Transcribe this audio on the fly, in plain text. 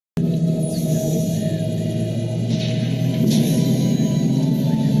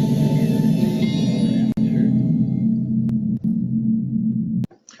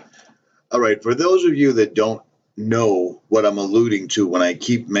All right, for those of you that don't know what I'm alluding to when I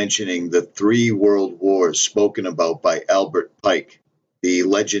keep mentioning the three world wars spoken about by Albert Pike, the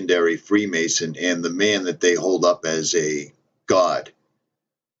legendary Freemason and the man that they hold up as a god,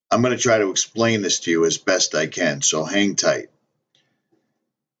 I'm going to try to explain this to you as best I can, so hang tight.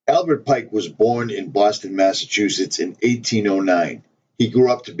 Albert Pike was born in Boston, Massachusetts in 1809. He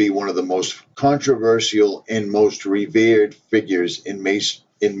grew up to be one of the most controversial and most revered figures in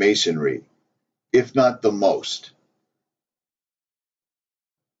Masonry, if not the most.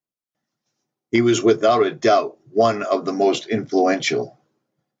 He was without a doubt one of the most influential.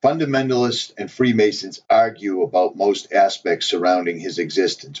 Fundamentalists and Freemasons argue about most aspects surrounding his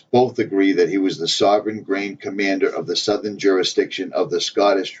existence. Both agree that he was the sovereign grand commander of the southern jurisdiction of the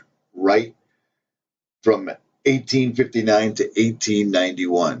Scottish Rite from 1859 to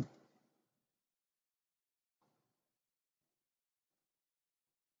 1891.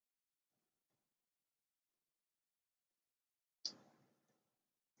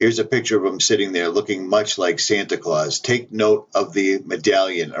 Here's a picture of him sitting there looking much like Santa Claus. Take note of the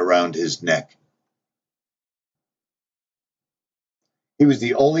medallion around his neck. He was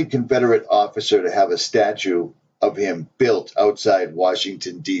the only Confederate officer to have a statue of him built outside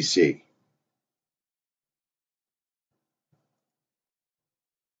Washington, D.C.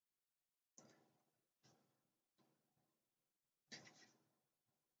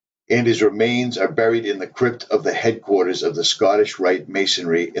 And his remains are buried in the crypt of the headquarters of the Scottish Rite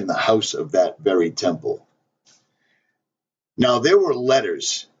Masonry in the house of that very temple. Now, there were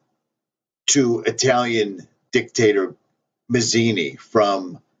letters to Italian dictator Mazzini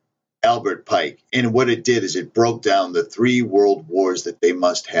from Albert Pike, and what it did is it broke down the three world wars that they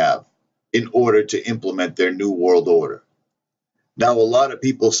must have in order to implement their new world order. Now, a lot of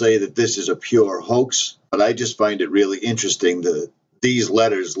people say that this is a pure hoax, but I just find it really interesting that these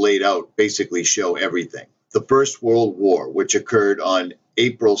letters laid out basically show everything. The First World War, which started on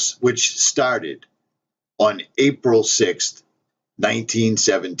April 6th,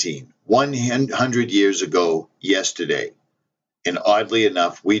 1917, 100 years ago yesterday. And oddly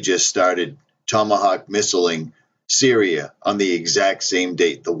enough, we just started Tomahawk missiling Syria on the exact same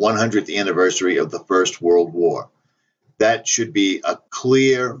date, the 100th anniversary of the First World War. That should be a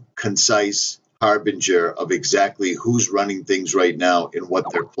clear, concise harbinger of exactly who's running things right now and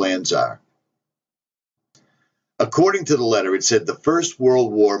what their plans are. According to the letter, it said the First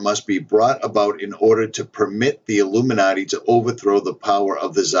World War must be brought about in order to permit the Illuminati to overthrow the power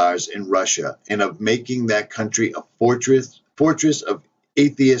of the czars in Russia and of making that country a fortress of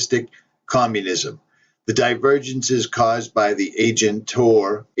atheistic communism. The divergences caused by the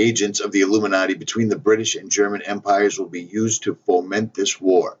agents of the Illuminati between the British and German empires will be used to foment this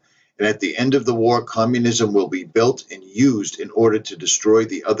war. And at the end of the war, communism will be built and used in order to destroy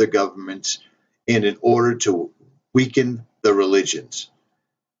the other governments and in order to weaken the religions.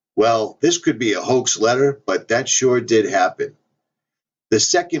 Well, this could be a hoax letter, but that sure did happen. The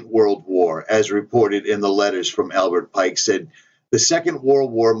Second World War, as reported in the letters from Albert Pike, said the Second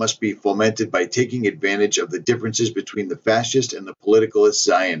World War must be fomented by taking advantage of the differences between the fascist and the politicalist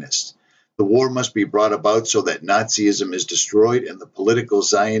Zionists. The war must be brought about so that Nazism is destroyed and the political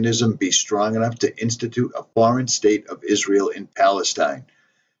Zionism be strong enough to institute a foreign state of Israel in Palestine.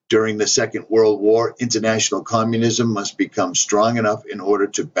 During the Second World War, international communism must become strong enough in order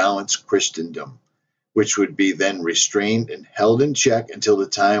to balance Christendom, which would be then restrained and held in check until the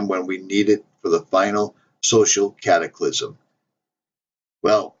time when we need it for the final social cataclysm.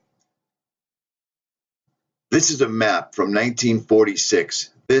 Well, this is a map from 1946.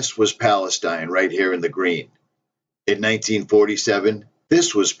 This was Palestine right here in the green. In 1947,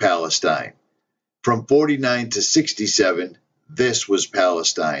 this was Palestine. From 49 to 67, this was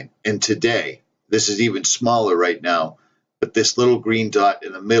Palestine. And today, this is even smaller right now, but this little green dot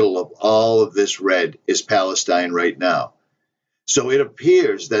in the middle of all of this red is Palestine right now. So it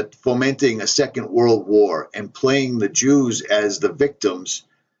appears that fomenting a Second World War and playing the Jews as the victims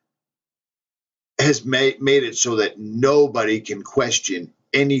has made it so that nobody can question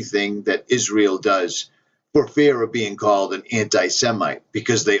anything that Israel does for fear of being called an anti-Semite,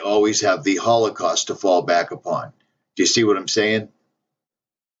 because they always have the Holocaust to fall back upon. Do you see what I'm saying?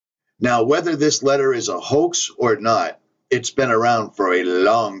 Now, whether this letter is a hoax or not, it's been around for a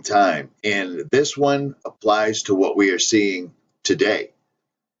long time, and this one applies to what we are seeing today.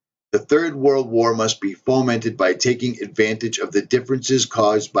 The Third World War must be fomented by taking advantage of the differences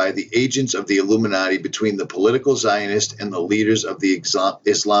caused by the agents of the Illuminati between the political Zionists and the leaders of the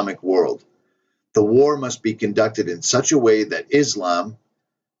Islamic world. The war must be conducted in such a way that Islam,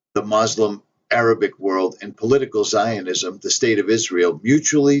 the Muslim Arabic world, and political Zionism, the state of Israel,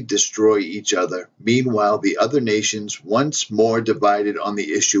 mutually destroy each other. Meanwhile, the other nations, once more divided on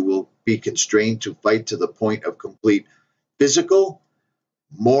the issue, will be constrained to fight to the point of complete physical,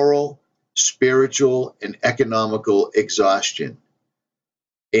 moral, spiritual, and economical exhaustion.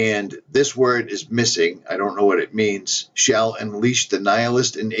 And this word is missing. I don't know what it means. Shall unleash the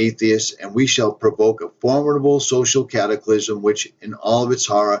nihilist and atheist, and we shall provoke a formidable social cataclysm which, in all of its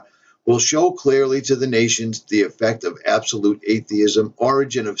horror, will show clearly to the nations the effect of absolute atheism,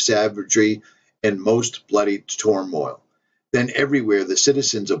 origin of savagery, and most bloody turmoil. Then everywhere the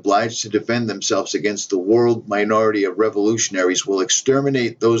citizens obliged to defend themselves against the world minority of revolutionaries will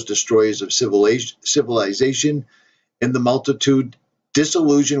exterminate those destroyers of civilization, and the multitude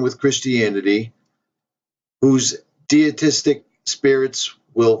disillusioned with Christianity, whose deitistic spirits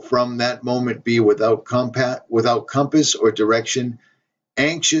will from that moment be without compass or direction,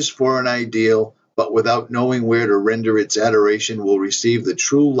 anxious for an ideal, but without knowing where to render its adoration, will receive the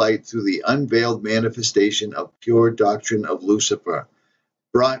true light through the unveiled manifestation of pure doctrine of Lucifer,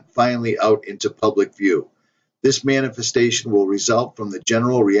 brought finally out into public view. This manifestation will result from the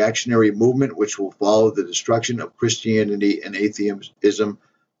general reactionary movement which will follow the destruction of Christianity and atheism,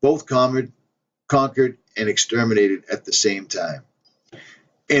 both conquered and exterminated at the same time.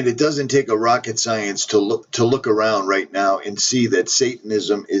 And it doesn't take a rocket science to look around right now and see that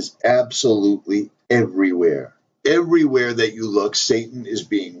Satanism is absolutely everywhere. Everywhere that you look, Satan is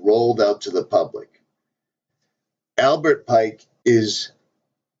being rolled out to the public. Albert Pike has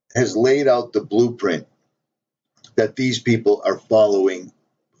laid out the blueprint that these people are following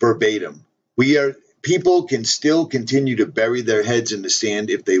verbatim. People can still continue to bury their heads in the sand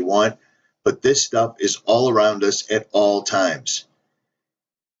if they want, but this stuff is all around us at all times.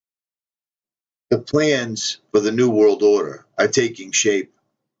 The plans for the New World Order are taking shape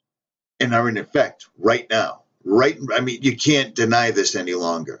and are in effect right now. You can't deny this any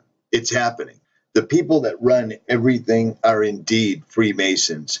longer. It's happening. The people that run everything are indeed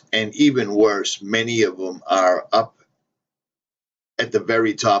Freemasons, and even worse, many of them are up at the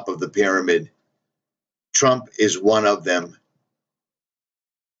very top of the pyramid. Trump is one of them.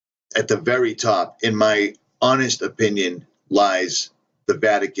 At the very top, in my honest opinion, lies the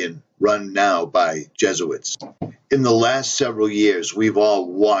Vatican, run now by Jesuits. In the last several years, we've all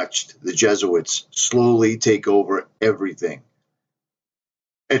watched the Jesuits slowly take over everything.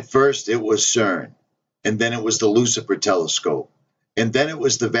 At first, it was CERN, and then it was the Lucifer telescope, and then it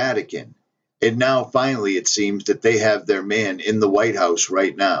was the Vatican. And now, finally, it seems that they have their man in the White House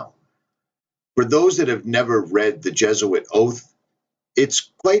right now. For those that have never read the Jesuit Oath,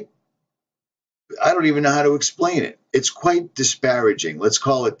 it's quite, I don't even know how to explain it. It's quite disparaging. Let's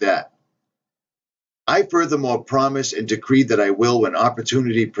call it that. I furthermore promise and decree that I will, when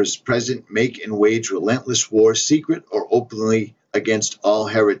opportunity present, make and wage relentless war, secret or openly, against all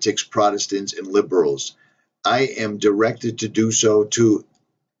heretics, Protestants, and liberals. I am directed to do so, to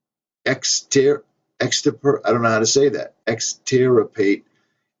extirpate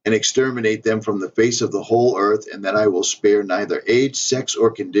and exterminate them from the face of the whole earth, and that I will spare neither age, sex,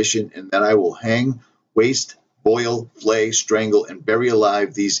 or condition, and that I will hang, waste, boil, flay, strangle, and bury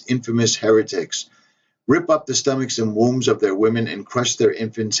alive these infamous heretics, rip up the stomachs and wombs of their women, and crush their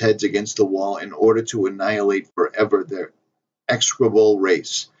infants' heads against the wall, in order to annihilate forever their execrable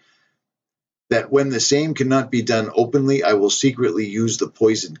race. That when the same cannot be done openly, I will secretly use the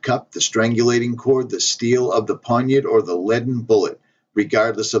poisoned cup, the strangulating cord, the steel of the poniard, or the leaden bullet,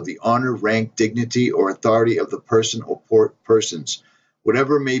 regardless of the honor, rank, dignity, or authority of the person or persons,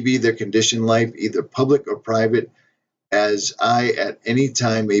 whatever may be their condition in life, either public or private, as I at any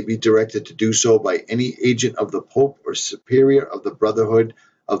time may be directed to do so by any agent of the Pope or superior of the Brotherhood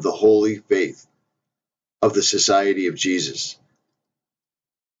of the Holy Faith of the Society of Jesus.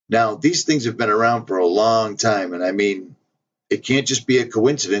 Now, these things have been around for a long time, and I mean, it can't just be a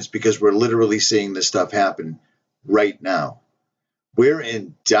coincidence, because we're literally seeing this stuff happen right now. We're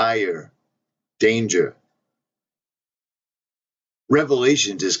in dire danger.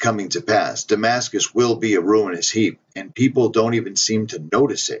 Revelations is coming to pass. Damascus will be a ruinous heap, and people don't even seem to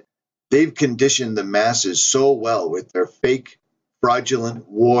notice it. They've conditioned the masses so well with their fake, fraudulent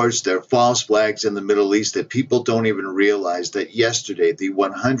wars, their false flags in the Middle East, that people don't even realize that yesterday, the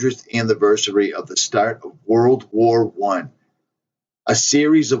 100th anniversary of the start of World War I, a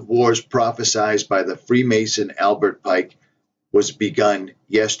series of wars prophesied by the Freemason Albert Pike, was begun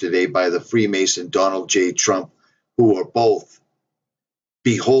yesterday by the Freemason Donald J. Trump, who are both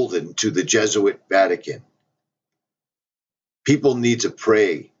beholden to the Jesuit Vatican. People need to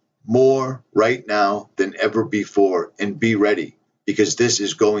pray more right now than ever before, and be ready. because this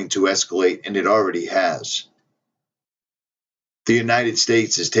is going to escalate, and it already has. The United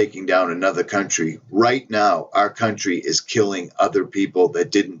States is taking down another country. Right now, our country is killing other people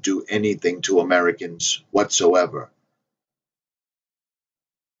that didn't do anything to Americans whatsoever.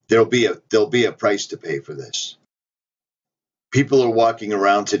 There'll be a price to pay for this. People are walking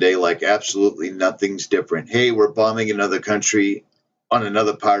around today like absolutely nothing's different. Hey, we're bombing another country on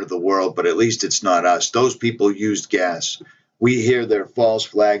another part of the world, but at least it's not us. Those people used gas. We hear their false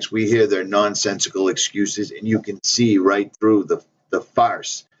flags. We hear their nonsensical excuses, and you can see right through the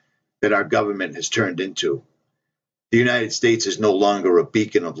farce that our government has turned into. The United States is no longer a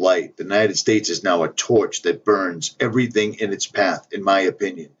beacon of light. The United States is now a torch that burns everything in its path, in my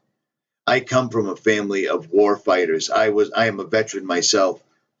opinion. I come from a family of war fighters. I am a veteran myself,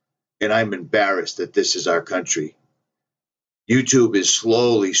 and I'm embarrassed that this is our country. YouTube is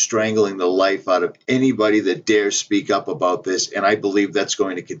slowly strangling the life out of anybody that dares speak up about this, and I believe that's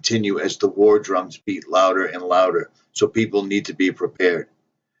going to continue as the war drums beat louder and louder, so people need to be prepared.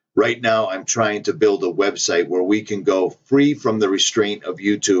 Right now, I'm trying to build a website where we can go free from the restraint of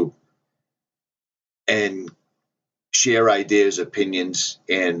YouTube and share ideas, opinions,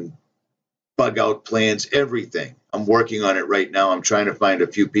 and bug out plans, everything. I'm working on it right now. I'm trying to find a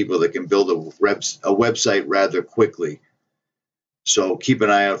few people that can build a website rather quickly. So keep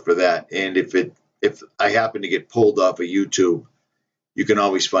an eye out for that. And if I happen to get pulled off of YouTube, you can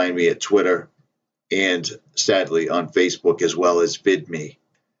always find me at Twitter and sadly on Facebook as well as VidMe.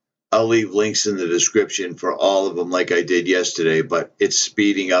 I'll leave links in the description for all of them like I did yesterday, but it's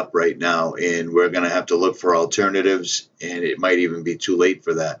speeding up right now and we're going to have to look for alternatives, and it might even be too late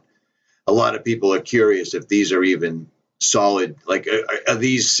for that. A lot of people are curious if these are even solid. Like, are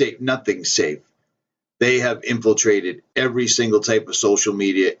these safe? Nothing's safe. They have infiltrated every single type of social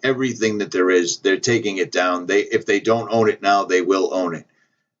media, everything that there is. They're taking it down. If they don't own it now, they will own it.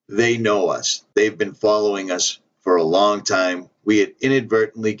 They know us. They've been following us for a long time. We had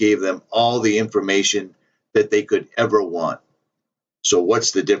inadvertently gave them all the information that they could ever want. So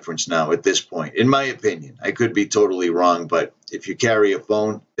what's the difference now at this point? In my opinion, I could be totally wrong, but if you carry a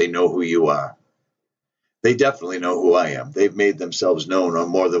phone, they know who you are. They definitely know who I am. They've made themselves known on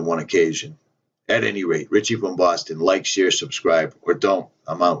more than one occasion. At any rate, Richie from Boston, like, share, subscribe, or don't.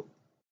 I'm out.